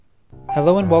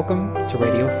Hello and welcome to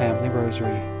Radio Family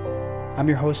Rosary. I'm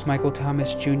your host, Michael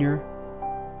Thomas Jr.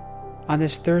 On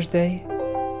this Thursday,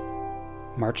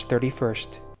 March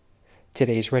 31st,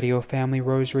 today's Radio Family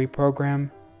Rosary program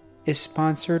is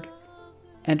sponsored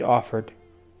and offered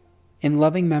in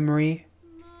loving memory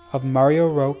of Mario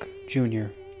Roque Jr.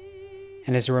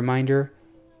 And as a reminder,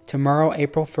 tomorrow,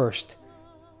 April 1st,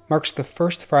 marks the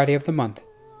first Friday of the month,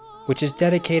 which is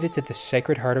dedicated to the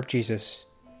Sacred Heart of Jesus.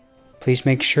 Please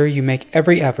make sure you make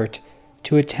every effort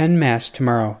to attend Mass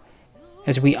tomorrow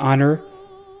as we honor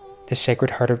the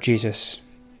Sacred Heart of Jesus.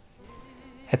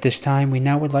 At this time, we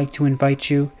now would like to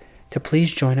invite you to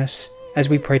please join us as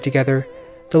we pray together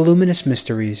the luminous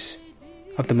mysteries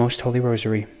of the Most Holy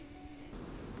Rosary.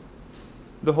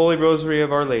 The Holy Rosary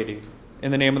of Our Lady,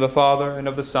 in the name of the Father, and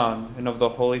of the Son, and of the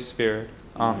Holy Spirit.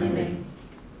 Amen.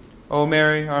 O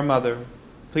Mary, our Mother,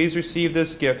 please receive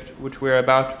this gift which we are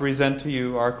about to present to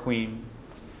you, our Queen.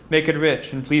 Make it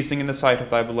rich and pleasing in the sight of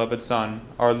thy beloved Son,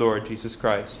 our Lord Jesus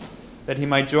Christ, that he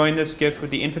might join this gift with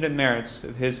the infinite merits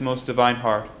of his most divine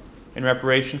heart in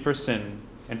reparation for sin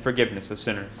and forgiveness of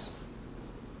sinners.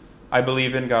 I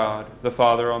believe in God, the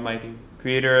Father Almighty,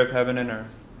 creator of heaven and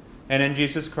earth, and in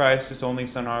Jesus Christ, his only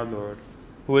Son, our Lord,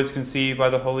 who was conceived by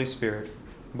the Holy Spirit,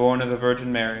 born of the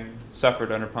Virgin Mary,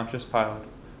 suffered under Pontius Pilate,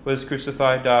 was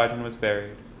crucified, died, and was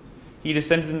buried. He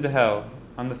descended into hell.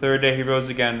 On the third day he rose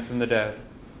again from the dead.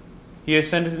 He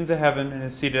ascended into heaven and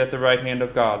is seated at the right hand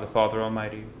of God, the Father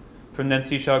Almighty. From thence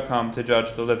he shall come to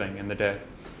judge the living and the dead.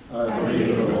 I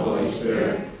believe in the Holy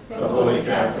Spirit, the Holy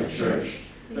Catholic Church,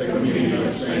 the communion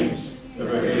of saints, the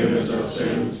forgiveness of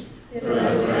sins, the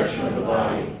resurrection of the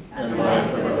body, and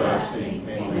life everlasting.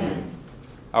 Amen.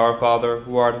 Our Father,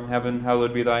 who art in heaven,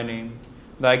 hallowed be thy name.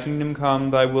 Thy kingdom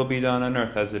come, thy will be done on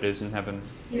earth as it is in heaven.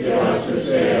 Give us this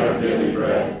day our daily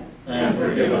bread, and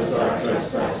forgive us our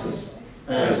trespasses,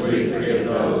 as we forgive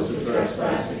those who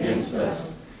trespass against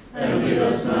us. And lead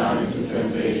us not into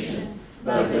temptation,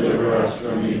 but deliver us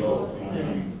from evil.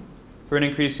 Amen. For an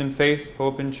increase in faith,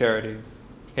 hope, and charity.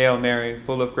 Hail Mary,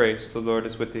 full of grace, the Lord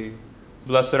is with thee.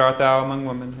 Blessed art thou among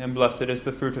women, and blessed is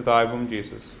the fruit of thy womb,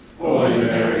 Jesus. Holy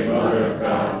Mary, Mother of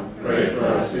God, pray for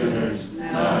us sinners,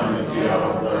 now and at the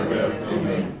hour of our death.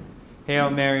 Amen. Hail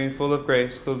Mary, full of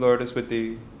grace, the Lord is with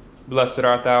thee. Blessed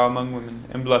art thou among women,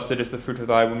 and blessed is the fruit of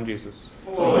thy womb, Jesus.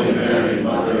 Holy Mary,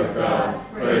 Mother of God,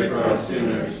 pray for us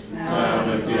sinners, now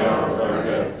and at the hour of our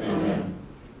death. Amen.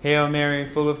 Hail Mary,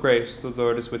 full of grace, the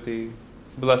Lord is with thee.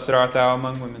 Blessed art thou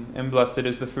among women, and blessed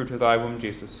is the fruit of thy womb,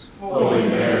 Jesus. Holy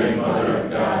Mary, Mother of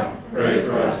God, pray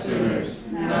for us sinners,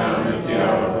 now and at the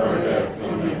hour of our death.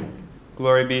 Amen.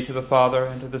 Glory be to the Father,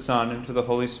 and to the Son, and to the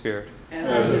Holy Spirit.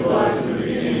 As it was in the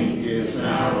beginning, is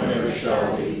now, and ever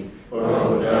shall be,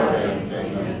 world without end.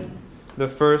 Amen. The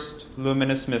first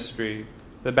luminous mystery,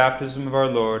 the baptism of our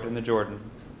Lord in the Jordan.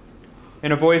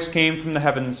 And a voice came from the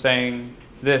heavens, saying,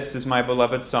 This is my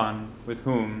beloved Son, with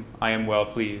whom I am well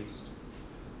pleased.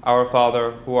 Our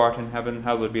Father, who art in heaven,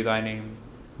 hallowed be thy name.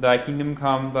 Thy kingdom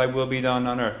come, thy will be done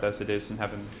on earth as it is in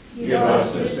heaven. Give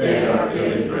us this day our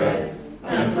daily bread,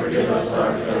 and forgive us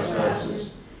our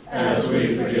trespasses, as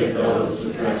we forgive those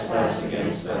who trespass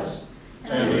against us.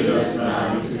 And lead us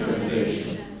not into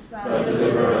temptation, but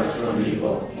deliver us from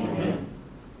evil. Amen.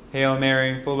 Hail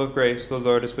Mary, full of grace, the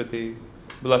Lord is with thee.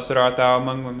 Blessed art thou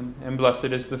among women, and blessed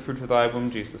is the fruit of thy womb,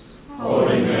 Jesus.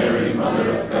 Holy Mary, Mother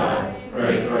of God,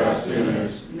 pray for us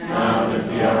sinners, now and at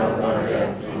the hour of our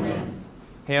death. Amen.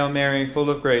 Hail Mary, full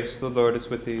of grace, the Lord is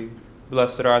with thee.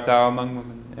 Blessed art thou among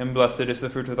women, and blessed is the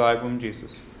fruit of thy womb,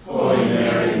 Jesus. Holy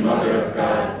Mary, Mother of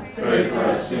God, pray for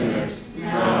us sinners,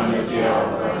 now and at the hour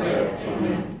of our death.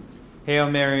 Amen. Hail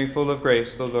Mary, full of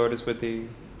grace, the Lord is with thee.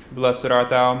 Blessed art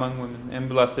thou among women, and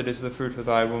blessed is the fruit of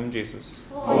thy womb, Jesus.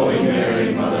 Holy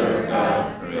Mary, Mother of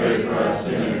God, pray for us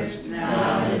sinners,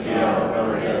 now and at the hour of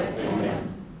our death.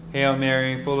 Amen. Hail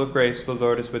Mary, full of grace, the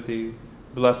Lord is with thee.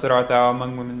 Blessed art thou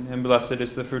among women, and blessed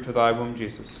is the fruit of thy womb,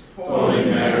 Jesus. Holy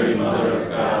Mary, Mother of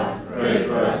God, pray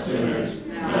for us sinners,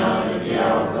 now and at the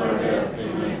hour of our death.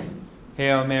 Amen.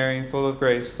 Hail Mary, full of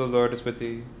grace, the Lord is with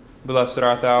thee. Blessed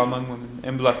art thou among women,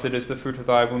 and blessed is the fruit of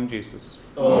thy womb, Jesus.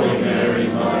 Holy Mary,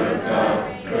 Mother of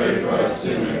God, pray for us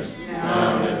sinners,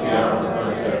 now and at the hour of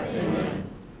our death. Amen.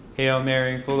 Hail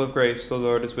Mary, full of grace, the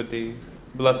Lord is with thee.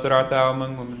 Blessed art thou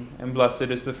among women, and blessed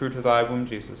is the fruit of thy womb,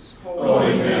 Jesus.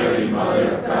 Holy Mary,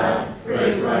 Mother of God,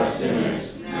 pray for us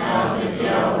sinners, now and at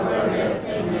the hour of our death.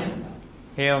 Amen.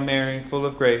 Hail Mary, full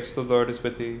of grace, the Lord is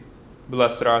with thee.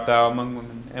 Blessed art thou among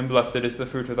women, and blessed is the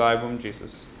fruit of thy womb,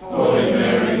 Jesus. Holy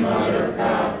Mary, Mother of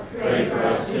God, pray for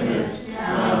us sinners,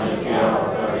 now and at the hour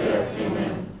of our death.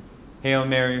 Amen. Hail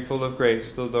Mary, full of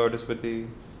grace, the Lord is with thee.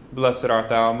 Blessed art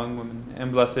thou among women,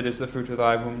 and blessed is the fruit of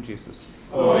thy womb, Jesus.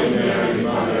 Holy Mary,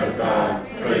 Mother of God,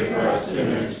 pray for us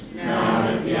sinners, now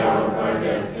and at the hour of our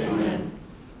death. Amen.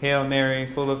 Hail Mary,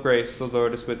 full of grace, the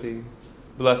Lord is with thee.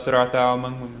 Blessed art thou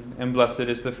among women, and blessed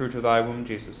is the fruit of thy womb,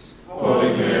 Jesus.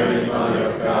 Holy Mary, Mother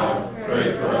of God,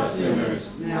 pray for us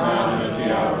sinners, now and at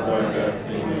the hour of our death.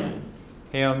 Amen.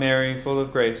 Hail Mary, full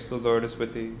of grace, the Lord is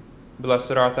with thee.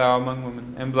 Blessed art thou among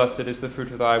women, and blessed is the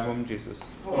fruit of thy womb, Jesus.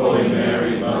 Holy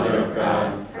Mary, Mother of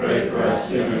God, pray for us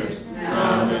sinners,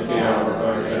 now and at the hour of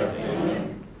our death.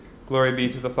 Amen. Glory be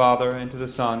to the Father, and to the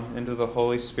Son, and to the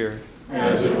Holy Spirit.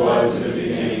 As it was in the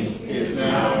beginning, is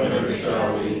now, and ever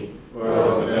shall be,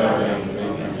 world without end.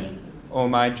 Amen. O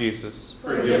my Jesus,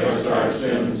 Forgive us our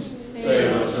sins,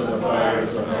 save us from the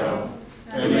fires of hell,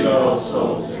 and lead all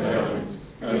souls to heaven,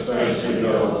 especially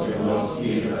those in most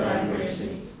need of thy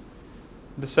mercy.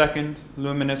 the second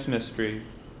luminous mystery,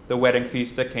 the wedding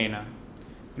feast at Cana.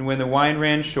 And when the wine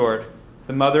ran short,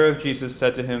 the mother of Jesus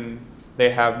said to him, "They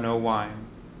have no wine."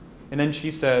 And then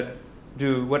she said,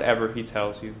 "Do whatever he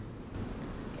tells you."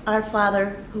 Our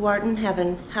Father, who art in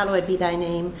heaven, hallowed be thy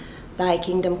name. Thy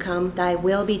kingdom come, thy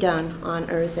will be done, on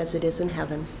earth as it is in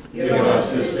heaven. Give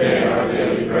us this day our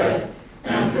daily bread,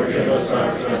 and forgive us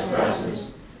our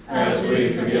trespasses, as we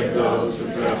forgive those who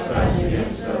trespass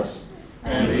against us.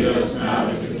 And lead us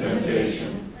not into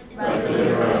temptation, but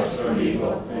deliver us from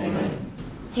evil. Amen.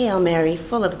 Hail Mary,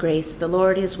 full of grace, the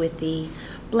Lord is with thee.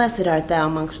 Blessed art thou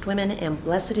amongst women, and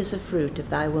blessed is the fruit of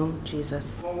thy womb,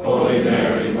 Jesus. Holy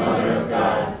Mary, Mother of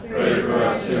God, pray for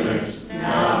us sinners,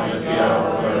 now and at the hour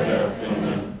of our death.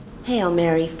 Amen. Hail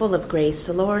Mary, full of grace,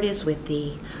 the Lord is with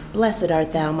thee. Blessed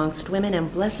art thou amongst women,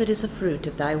 and blessed is the fruit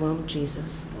of thy womb,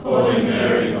 Jesus. Holy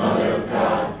Mary, Mother of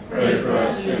God, pray for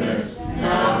us sinners,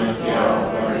 now and at the hour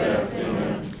of our death.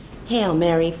 Amen. Hail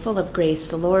Mary, full of grace,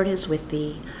 the Lord is with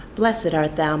thee. Blessed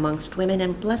art thou amongst women,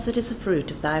 and blessed is the fruit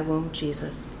of thy womb,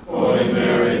 Jesus. Holy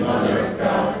Mary, Mother of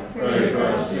God, pray for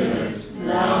us sinners,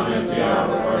 now and at the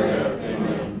hour of our death.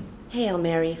 Amen. Hail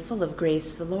Mary, full of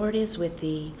grace, the Lord is with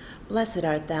thee. Blessed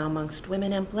art thou amongst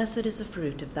women, and blessed is the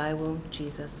fruit of thy womb,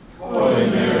 Jesus. Holy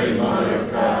Mary, Mother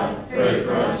of God, pray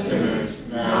for us sinners,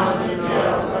 now and at the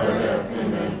hour of our death.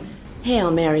 Amen.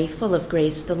 Hail Mary, full of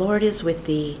grace, the Lord is with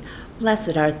thee.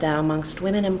 Blessed art thou amongst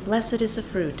women, and blessed is the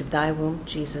fruit of thy womb,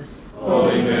 Jesus.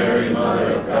 Holy Mary,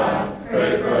 Mother of God,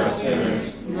 pray for us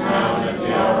sinners, now and at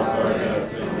the hour of our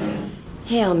death. Amen.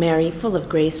 Hail Mary, full of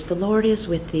grace, the Lord is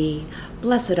with thee.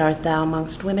 Blessed art thou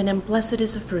amongst women, and blessed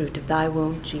is the fruit of thy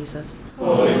womb, Jesus.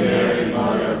 Holy Mary,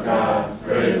 Mother of God,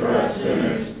 pray for us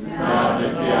sinners, now and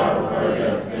at the hour of our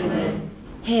death. Amen.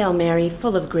 Hail Mary,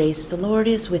 full of grace, the Lord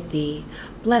is with thee.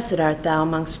 Blessed art thou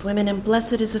amongst women, and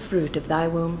blessed is the fruit of thy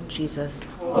womb, Jesus.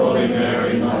 Holy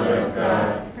Mary, Mother of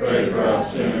God, pray for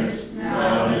us sinners,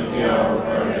 now and at the hour of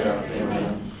our death.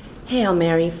 Amen. Hail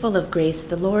Mary, full of grace,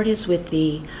 the Lord is with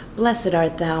thee. Blessed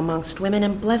art thou amongst women,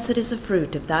 and blessed is the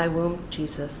fruit of thy womb,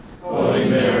 Jesus. Holy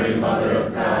Mary, Mother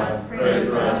of God, pray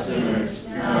for us sinners,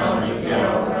 now and at the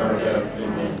hour of our death.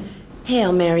 Amen.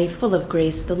 Hail Mary, full of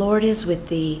grace, the Lord is with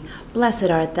thee. Blessed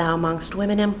art thou amongst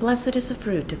women, and blessed is the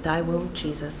fruit of thy womb,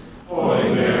 Jesus. Holy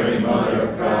Mary, Mother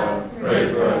of God,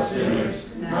 pray for us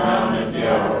sinners, now and at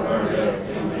the hour of our death.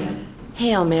 Amen.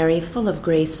 Hail Mary, full of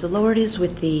grace, the Lord is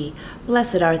with thee.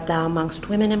 Blessed art thou amongst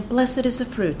women, and blessed is the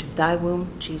fruit of thy womb,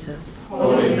 Jesus.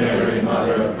 Holy Mary,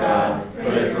 Mother of God,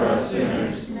 pray for us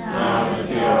sinners, now and at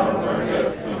the hour of our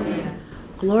death. Amen.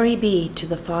 Glory be to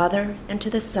the Father, and to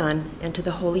the Son, and to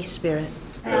the Holy Spirit.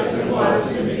 As it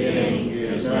was in the beginning,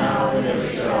 is now, and ever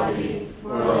shall be,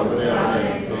 world without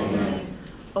end. Amen.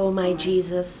 O my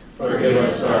Jesus, Forgive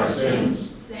us our sins,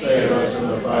 save us from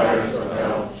the fires of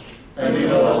hell, and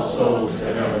lead all souls to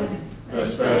heaven,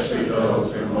 especially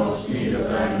those in most need of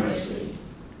thy mercy.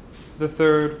 The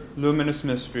third luminous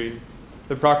mystery,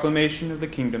 the proclamation of the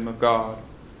kingdom of God.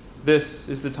 This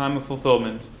is the time of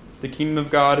fulfillment. The kingdom of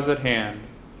God is at hand.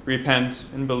 Repent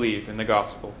and believe in the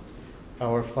gospel.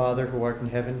 Our Father, who art in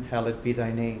heaven, hallowed be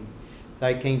thy name.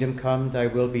 Thy kingdom come, thy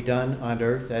will be done, on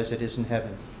earth as it is in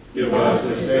heaven. Give us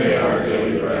this day our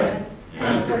daily bread,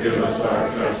 and forgive us our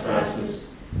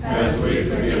trespasses, as we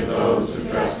forgive those who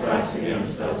trespass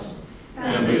against us.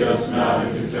 And lead us not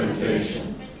into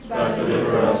temptation, but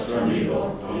deliver us from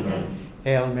evil. Amen.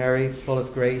 Hail Mary, full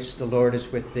of grace, the Lord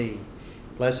is with thee.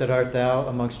 Blessed art thou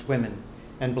amongst women,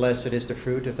 and blessed is the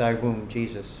fruit of thy womb,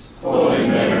 Jesus. Holy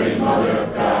Mary, Mother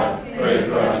of God, pray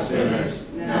for us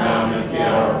sinners, now and at the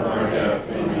hour of our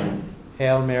death. Amen.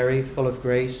 Hail Mary, full of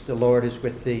grace, the Lord is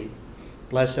with thee.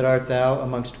 Blessed art thou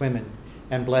amongst women,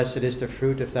 and blessed is the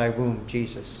fruit of thy womb,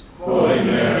 Jesus. Holy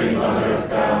Mary, Mother of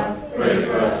God, pray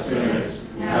for us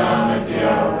sinners, now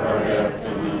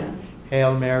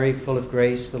Hail Mary, full of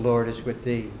grace, the Lord is with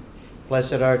thee.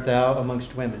 Blessed art thou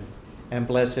amongst women, and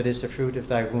blessed is the fruit of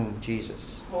thy womb,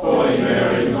 Jesus. Holy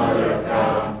Mary, Mother of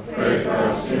God, pray for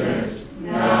us sinners,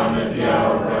 now and at the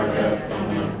hour of our death.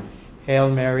 Amen. Hail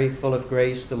Mary, full of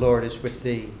grace, the Lord is with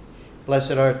thee.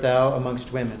 Blessed art thou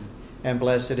amongst women, and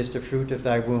blessed is the fruit of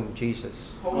thy womb,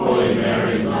 Jesus. Holy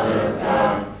Mary, Mother of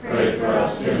God, pray for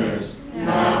us sinners,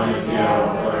 now and at the hour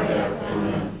of our death.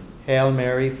 Amen. Hail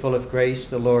Mary, full of grace,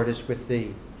 the Lord is with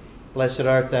thee. Blessed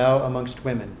art thou amongst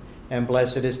women, and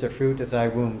blessed is the fruit of thy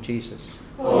womb, Jesus.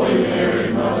 Holy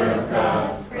Mary, Mother of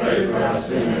God, pray for us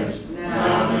sinners,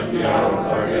 now and at the hour of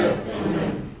our death.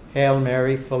 Amen. Hail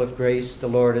Mary, full of grace, the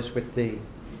Lord is with thee.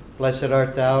 Blessed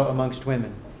art thou amongst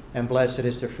women, and blessed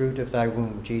is the fruit of thy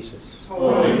womb, Jesus.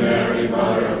 Holy Mary,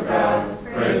 Mother of God,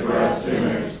 pray for us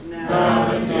sinners,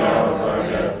 now and at the hour of our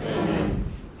death. Amen.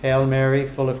 Hail Mary,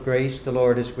 full of grace, the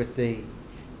Lord is with thee.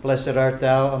 Blessed art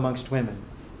thou amongst women,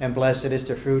 and blessed is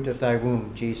the fruit of thy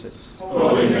womb, Jesus.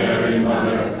 Holy Mary,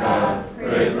 Mother of God,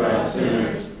 pray for us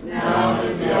sinners, now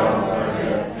and at the hour of our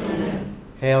death. Amen.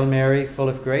 Hail Mary, full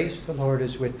of grace, the Lord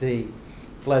is with thee.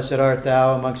 Blessed art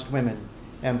thou amongst women,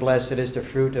 and blessed is the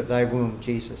fruit of thy womb,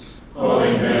 Jesus.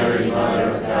 Holy Mary,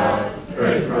 Mother of God,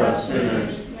 pray for us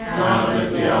sinners, now and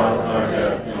at the hour of our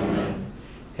death. Amen.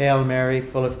 Hail Mary,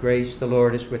 full of grace, the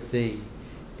Lord is with thee.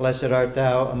 Blessed art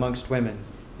thou amongst women,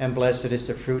 and blessed is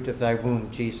the fruit of thy womb,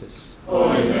 Jesus.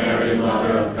 Holy Mary,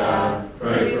 Mother of God,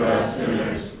 pray for us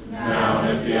sinners, now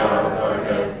and at the hour of our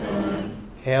death. Amen.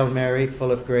 Hail Mary,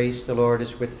 full of grace, the Lord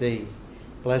is with thee.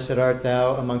 Blessed art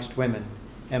thou amongst women,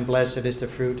 and blessed is the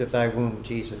fruit of thy womb,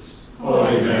 Jesus.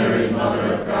 Holy Mary,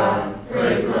 Mother of God,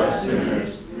 pray for us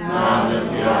sinners, now and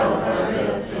at the hour of our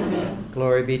death. Amen.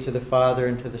 Glory be to the Father,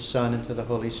 and to the Son, and to the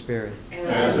Holy Spirit.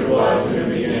 As it was in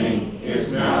the beginning,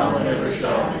 is now, and ever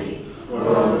shall be,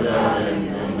 world without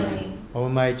end. Amen. O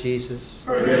my Jesus,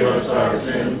 Forgive us our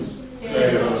sins,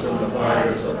 save us from the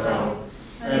fires of hell,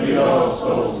 and lead all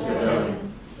souls to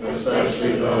heaven,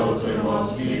 especially those in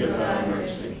most need of thy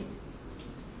mercy.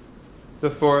 The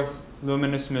fourth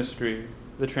luminous mystery,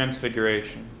 the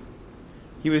Transfiguration.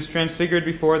 He was transfigured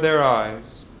before their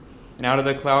eyes, and out of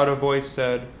the cloud a voice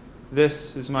said,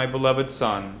 "This is my beloved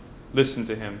Son, listen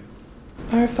to him."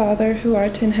 Our Father, who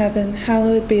art in heaven,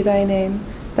 hallowed be thy name.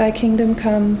 Thy kingdom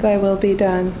come, thy will be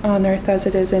done, on earth as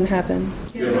it is in heaven.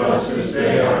 Give us this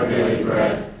day our daily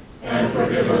bread, and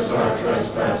forgive us our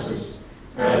trespasses,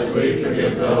 as we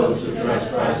forgive those who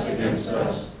trespass against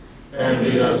us. And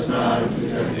lead us not into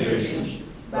temptation,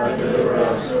 but deliver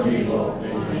us from evil.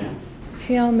 Amen.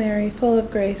 Hail Mary, full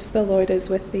of grace, the Lord is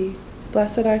with thee.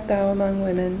 Blessed art thou among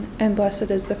women, and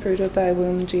blessed is the fruit of thy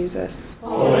womb, Jesus.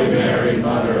 Holy Mary,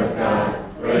 Mother of God,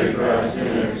 pray for us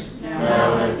sinners,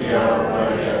 now and at the hour of our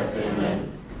death.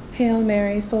 Amen. Hail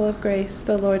Mary, full of grace,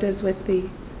 the Lord is with thee.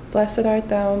 Blessed art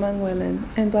thou among women,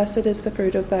 and blessed is the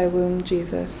fruit of thy womb,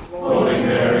 Jesus. Holy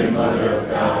Mary, Mother of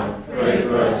God, pray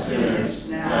for us sinners,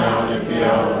 now and at the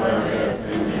hour of our death.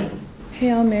 Amen.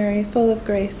 Hail Mary, full of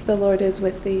grace, the Lord is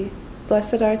with thee.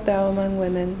 Blessed art thou among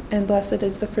women, and blessed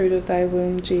is the fruit of thy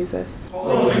womb, Jesus.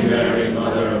 Holy Mary,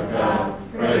 Mother of God,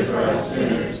 pray for us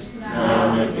sinners,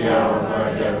 now and at the hour of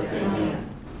our death. Amen.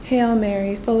 Hail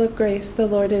Mary, full of grace, the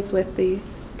Lord is with thee.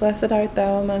 Blessed art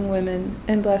thou among women,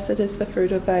 and blessed is the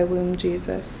fruit of thy womb,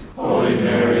 Jesus. Holy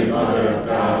Mary, Mother of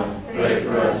God, pray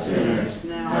for us sinners,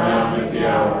 now and at the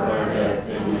hour of our death.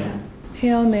 Amen.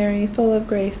 Hail Mary, full of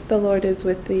grace, the Lord is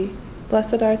with thee.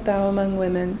 Blessed art thou among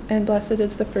women, and blessed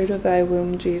is the fruit of thy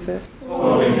womb, Jesus.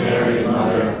 Holy Mary,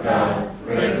 Mother of God,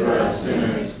 pray for us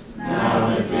sinners, now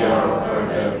and at the hour of our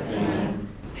death. Amen.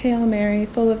 Hail Mary,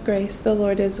 full of grace, the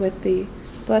Lord is with thee.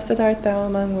 Blessed art thou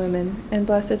among women, and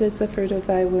blessed is the fruit of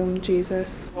thy womb,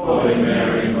 Jesus. Holy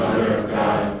Mary, Mother of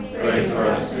God, pray for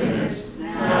us sinners,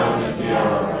 now and at the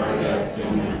hour of our death.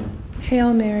 Amen.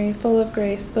 Hail Mary, full of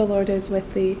grace, the Lord is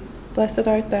with thee. Blessed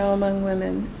art thou among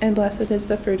women, and blessed is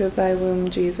the fruit of thy womb,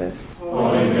 Jesus.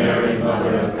 Holy Mary,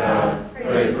 Mother of God,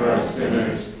 pray for us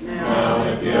sinners, now and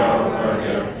at the hour of our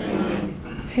death. Amen.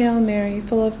 Hail Mary,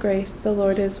 full of grace, the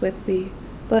Lord is with thee.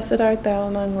 Blessed art thou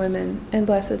among women, and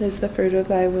blessed is the fruit of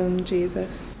thy womb,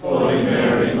 Jesus. Holy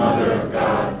Mary, Mother of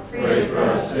God, pray for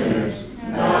us sinners,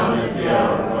 now and at the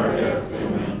hour of our death.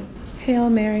 Amen. Hail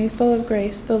Mary, full of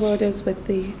grace, the Lord is with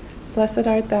thee. Blessed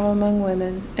art thou among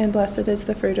women, and blessed is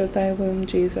the fruit of thy womb,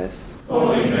 Jesus.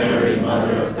 Holy Mary,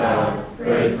 Mother of God,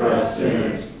 pray for us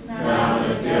sinners, now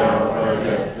and at the hour of our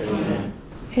death. Amen.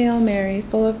 Hail Mary,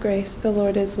 full of grace, the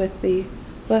Lord is with thee.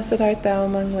 Blessed art thou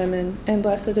among women, and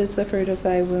blessed is the fruit of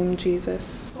thy womb,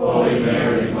 Jesus. Holy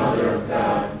Mary, Mother of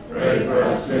God, pray for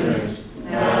us sinners,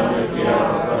 now and at the hour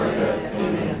of our death.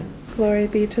 Amen. Glory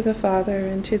be to the Father,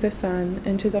 and to the Son,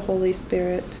 and to the Holy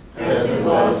Spirit. As it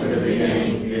was in the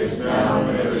beginning, is now,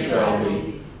 and ever shall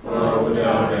be, world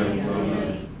without end.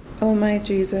 Amen. O my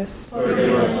Jesus,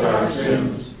 Forgive us our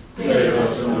sins, save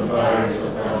us from the fires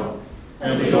of hell,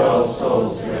 and lead all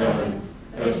souls to heaven,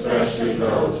 especially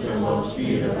those in most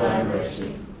need of thy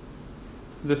mercy.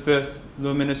 The fifth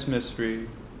luminous mystery,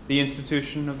 the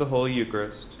institution of the Holy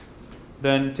Eucharist.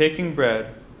 Then, taking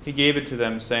bread, he gave it to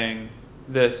them, saying,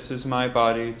 "This is my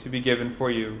body to be given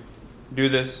for you. Do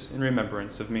this in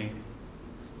remembrance of me."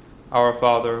 Our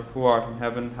Father, who art in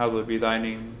heaven, hallowed be thy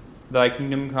name. Thy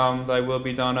kingdom come, thy will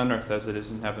be done on earth as it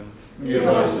is in heaven. Give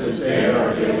us this day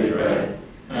our daily bread,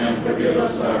 and forgive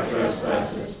us our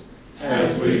trespasses,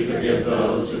 as we forgive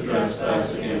those who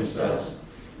trespass against us.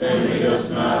 And lead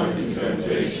us not into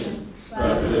temptation,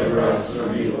 but deliver us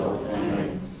from evil.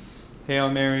 Amen. Hail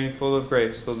Mary, full of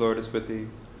grace, the Lord is with thee.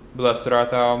 Blessed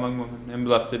art thou among women, and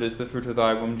blessed is the fruit of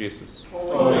thy womb, Jesus.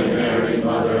 Holy Mary,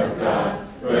 Mother of God,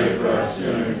 pray for us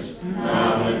sinners,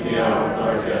 now and at the hour of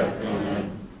our death.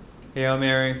 Amen. Hail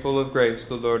Mary, full of grace,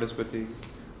 the Lord is with thee.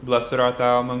 Blessed art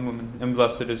thou among women, and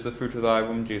blessed is the fruit of thy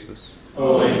womb, Jesus.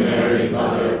 Holy Mary,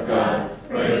 Mother of God,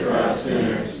 pray for us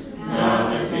sinners, now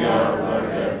and at the hour of our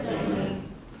death. Amen.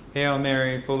 Hail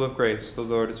Mary, full of grace, the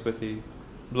Lord is with thee.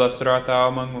 Blessed art thou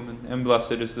among women, and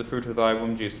blessed is the fruit of thy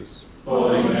womb, Jesus.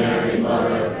 Holy Mary,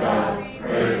 Mother of God,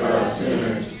 pray for us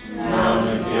sinners, now and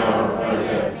at the hour of our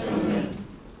death. Amen.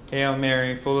 Hail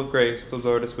Mary, full of grace, the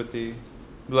Lord is with thee.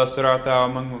 Blessed art thou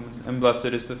among women, and blessed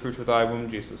is the fruit of thy womb,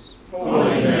 Jesus.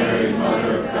 Holy Mary,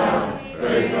 Mother of God,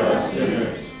 pray for us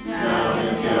sinners, now and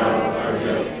at the hour of our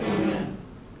death. Amen.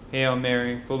 Hail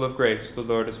Mary, full of grace, the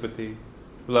Lord is with thee.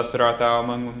 Blessed art thou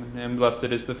among women, and blessed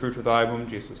is the fruit of thy womb,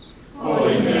 Jesus.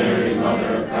 Holy Mary,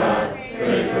 Mother of God,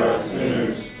 pray for us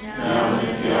sinners, now and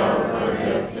at the hour of our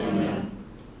death. Amen.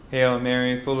 Hail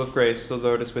Mary, full of grace, the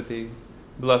Lord is with thee.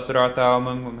 Blessed art thou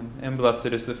among women, and blessed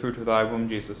is the fruit of thy womb,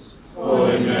 Jesus.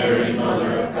 Holy Mary,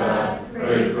 Mother of God,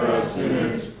 pray for us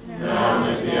sinners, now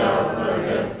and at the hour of our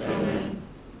death. Amen.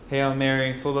 Hail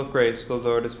Mary, full of grace, the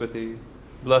Lord is with thee.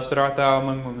 Blessed art thou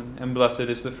among women, and blessed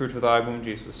is the fruit of thy womb,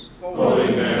 Jesus.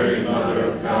 Holy Mary, Mother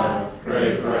of God,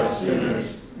 pray for us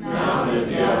sinners, now and at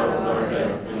the hour of our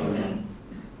death. Amen.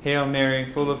 Hail Mary,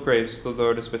 full of grace, the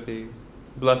Lord is with thee.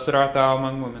 Blessed art thou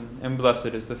among women, and blessed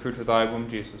is the fruit of thy womb,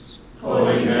 Jesus.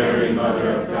 Holy Mary,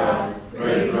 Mother of God,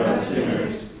 pray for us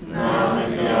sinners, now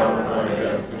and at the hour of our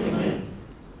death. Amen.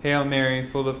 Hail Mary,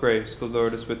 full of grace, the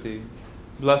Lord is with thee.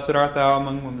 Blessed art thou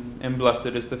among women, and blessed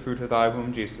is the fruit of thy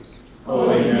womb, Jesus.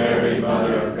 Holy Mary,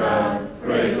 Mother of God,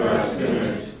 pray for us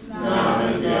sinners, now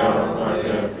and at the hour of our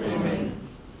death. Amen.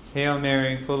 Hail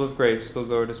Mary, full of grace, the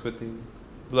Lord is with thee.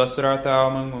 Blessed art thou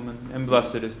among women, and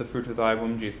blessed is the fruit of thy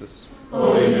womb, Jesus.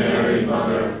 Holy Mary,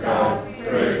 Mother of God,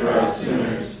 pray for us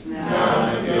sinners, now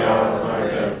and at the hour of our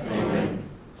death. Amen.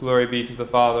 Glory be to the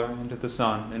Father, and to the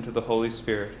Son, and to the Holy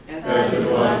Spirit. As it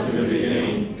was in the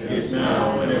beginning, is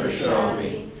now, and ever shall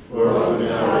be, world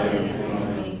without end.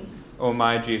 Amen. O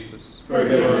my Jesus,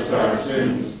 Forgive us our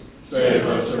sins, save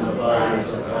us from the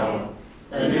fires of hell,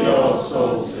 and lead all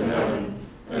souls to heaven,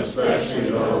 especially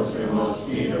those in most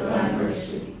need of thy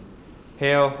mercy.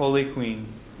 Hail, Holy Queen,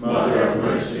 Mother of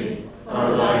mercy,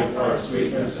 our life, our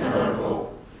sweetness, and our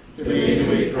hope. To thee do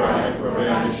we cry, poor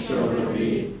banished children of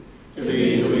Eve. To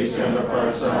thee do we send up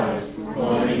our sighs,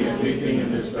 mourning and weeping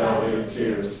in this valley of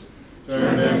tears.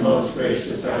 Turn then, most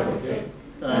gracious Advocate,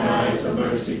 thine eyes of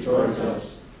mercy towards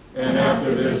us, and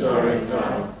after this our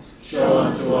exile, show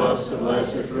unto us the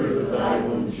blessed fruit of thy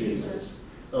womb, Jesus.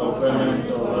 O clement,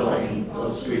 O loving, O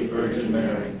sweet Virgin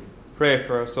Mary, pray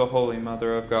for us, O Holy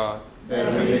Mother of God.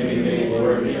 that we may be made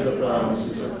worthy of the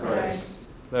promises of Christ.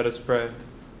 Let us pray.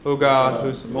 O God,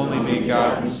 whose only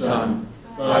begotten Son,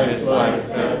 by his life,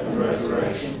 death, and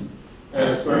resurrection,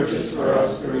 has purchased for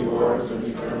us the rewards of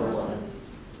eternal life.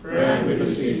 Grant, we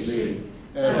beseech thee,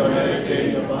 that by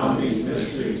meditating upon these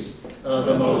mysteries of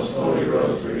the most holy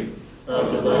rosary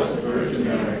of the Blessed Virgin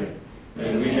Mary,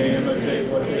 may we may imitate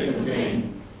what they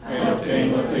contain and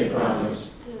obtain what they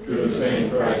promise, through the same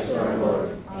Christ our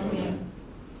Lord. Amen.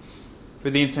 For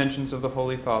the intentions of the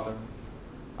Holy Father,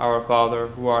 our Father,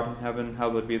 who art in heaven,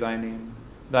 hallowed be thy name.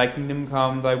 Thy kingdom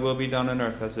come, thy will be done on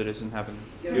earth as it is in heaven.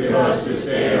 Give us this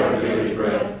day our daily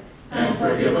bread, and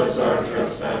forgive us our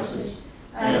trespasses,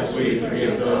 as we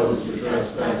forgive those who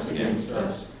trespass against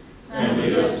us. And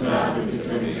lead us not into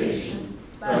temptation,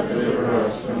 but deliver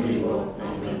us from evil.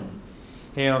 Amen.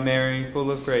 Hail Mary,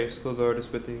 full of grace, the Lord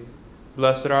is with thee.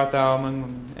 Blessed art thou among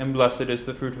women, and blessed is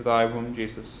the fruit of thy womb,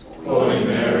 Jesus. Holy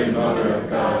Mary, Mother of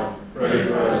God, pray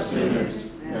for us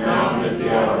sinners, now and at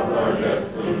the hour of our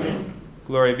death. Amen.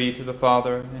 Glory be to the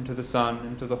Father, and to the Son,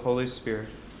 and to the Holy Spirit.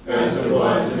 As it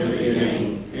was in the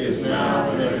beginning, is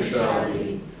now, and ever shall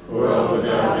be, world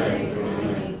without end.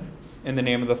 Amen. In the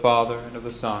name of the Father, and of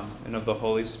the Son, and of the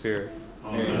Holy Spirit.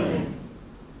 Amen.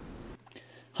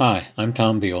 Hi, I'm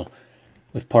Tom Beal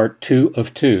with part 2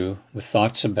 of 2 with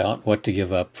thoughts about what to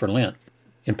give up for Lent.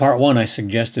 In part 1, I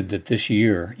suggested that this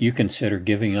year you consider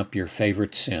giving up your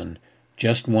favorite sin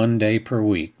just one day per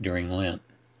week during Lent.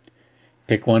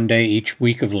 Pick one day each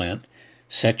week of Lent,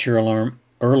 set your alarm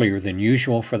earlier than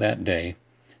usual for that day,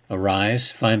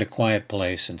 arise, find a quiet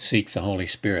place, and seek the Holy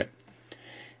Spirit.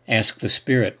 Ask the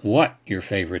Spirit what your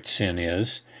favorite sin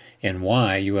is and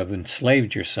why you have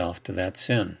enslaved yourself to that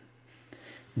sin.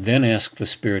 Then ask the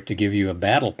Spirit to give you a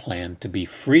battle plan to be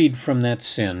freed from that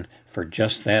sin for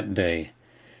just that day,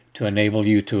 to enable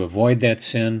you to avoid that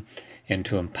sin and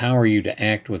to empower you to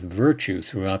act with virtue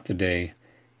throughout the day,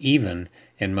 even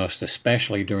and most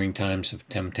especially during times of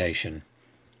temptation.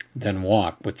 Then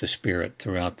walk with the Spirit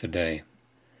throughout the day.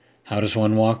 How does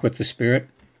one walk with the Spirit?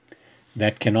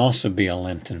 That can also be a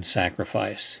Lenten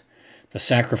sacrifice. The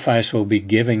sacrifice will be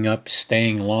giving up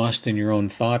staying lost in your own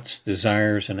thoughts,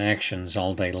 desires, and actions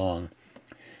all day long.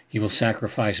 You will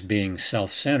sacrifice being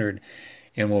self-centered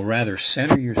and will rather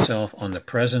center yourself on the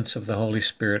presence of the Holy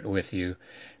Spirit with you,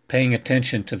 paying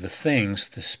attention to the things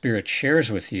the Spirit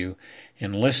shares with you,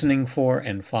 and listening for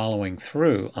and following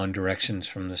through on directions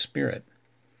from the Spirit.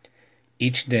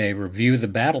 Each day, review the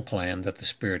battle plan that the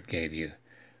Spirit gave you.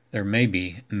 There may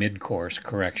be mid-course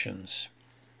corrections.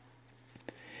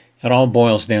 It all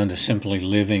boils down to simply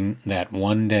living that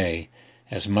one day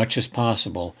as much as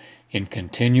possible in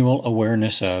continual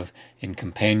awareness of and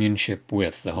companionship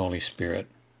with the Holy Spirit.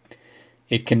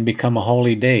 It can become a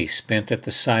holy day spent at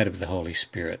the side of the Holy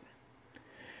Spirit.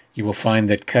 You will find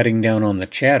that cutting down on the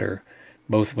chatter,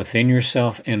 both within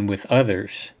yourself and with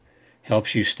others,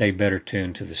 helps you stay better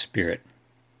tuned to the Spirit.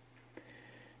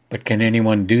 But can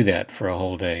anyone do that for a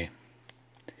whole day?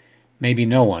 Maybe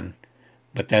no one,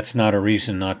 but that's not a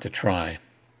reason not to try.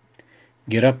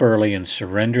 Get up early and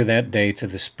surrender that day to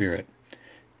the Spirit.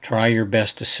 Try your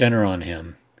best to center on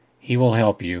Him. He will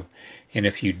help you, and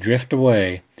if you drift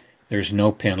away, there's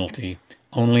no penalty,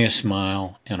 only a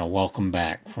smile and a welcome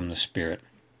back from the Spirit.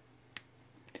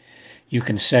 You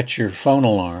can set your phone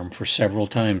alarm for several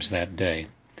times that day.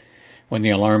 When the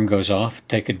alarm goes off,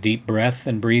 take a deep breath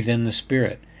and breathe in the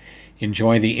Spirit.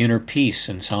 Enjoy the inner peace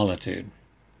and solitude.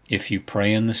 If you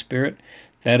pray in the Spirit,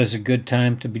 that is a good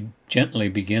time to gently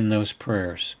begin those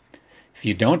prayers. If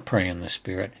you don't pray in the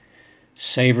Spirit,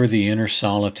 savor the inner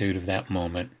solitude of that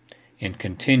moment and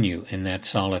continue in that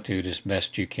solitude as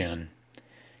best you can.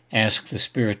 Ask the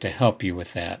Spirit to help you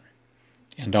with that.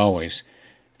 And always,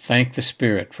 thank the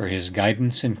Spirit for His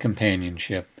guidance and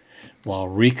companionship while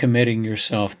recommitting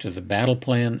yourself to the battle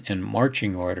plan and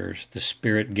marching orders the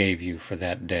Spirit gave you for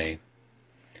that day.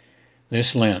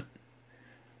 This Lent,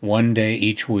 one day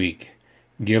each week,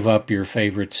 give up your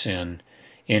favorite sin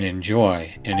and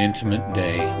enjoy an intimate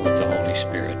day with the Holy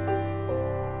Spirit.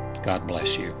 God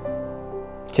bless you.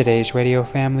 Today's Radio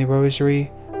Family Rosary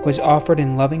was offered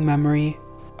in loving memory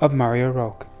of Mario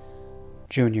Roque,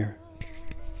 Jr.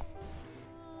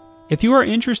 If you are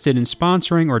interested in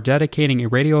sponsoring or dedicating a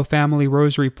Radio Family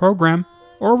Rosary program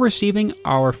or receiving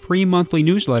our free monthly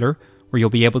newsletter where you'll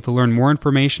be able to learn more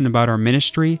information about our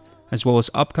ministry as well as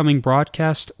upcoming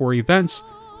broadcasts or events,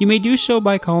 you may do so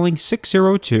by calling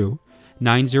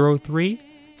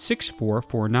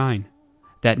 602-903-6449.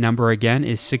 That number again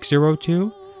is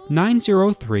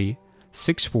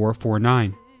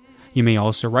 602-903-6449. You may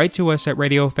also write to us at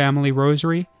Radio Family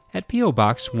Rosary at P.O.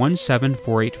 Box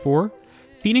 17484,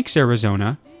 Phoenix,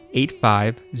 Arizona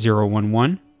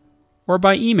 85011, or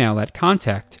by email at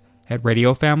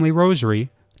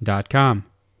contact@radiofamilyrosary.com.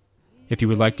 If you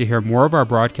would like to hear more of our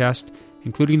broadcast,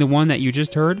 including the one that you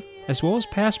just heard, as well as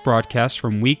past broadcasts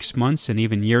from weeks, months, and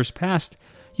even years past,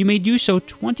 you may do so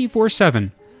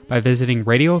 24/7 by visiting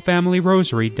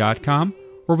radiofamilyrosary.com,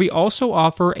 where we also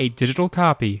offer a digital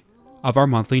copy of our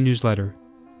monthly newsletter.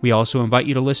 We also invite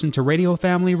you to listen to Radio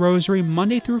Family Rosary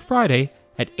Monday through Friday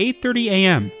at 8:30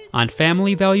 a.m. on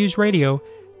Family Values Radio,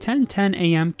 1010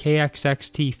 a.m.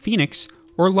 KXXT Phoenix,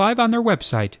 or live on their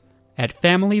website at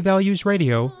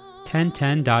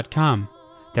familyvaluesradio1010.com.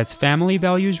 That's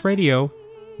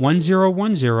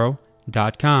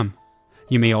familyvaluesradio1010.com.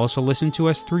 You may also listen to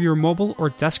us through your mobile or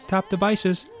desktop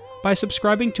devices by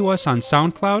subscribing to us on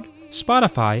SoundCloud,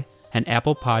 Spotify, and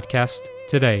Apple Podcasts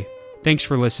today. Thanks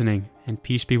for listening, and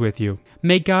peace be with you.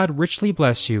 May God richly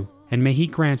bless you, and may He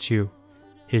grant you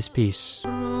His peace.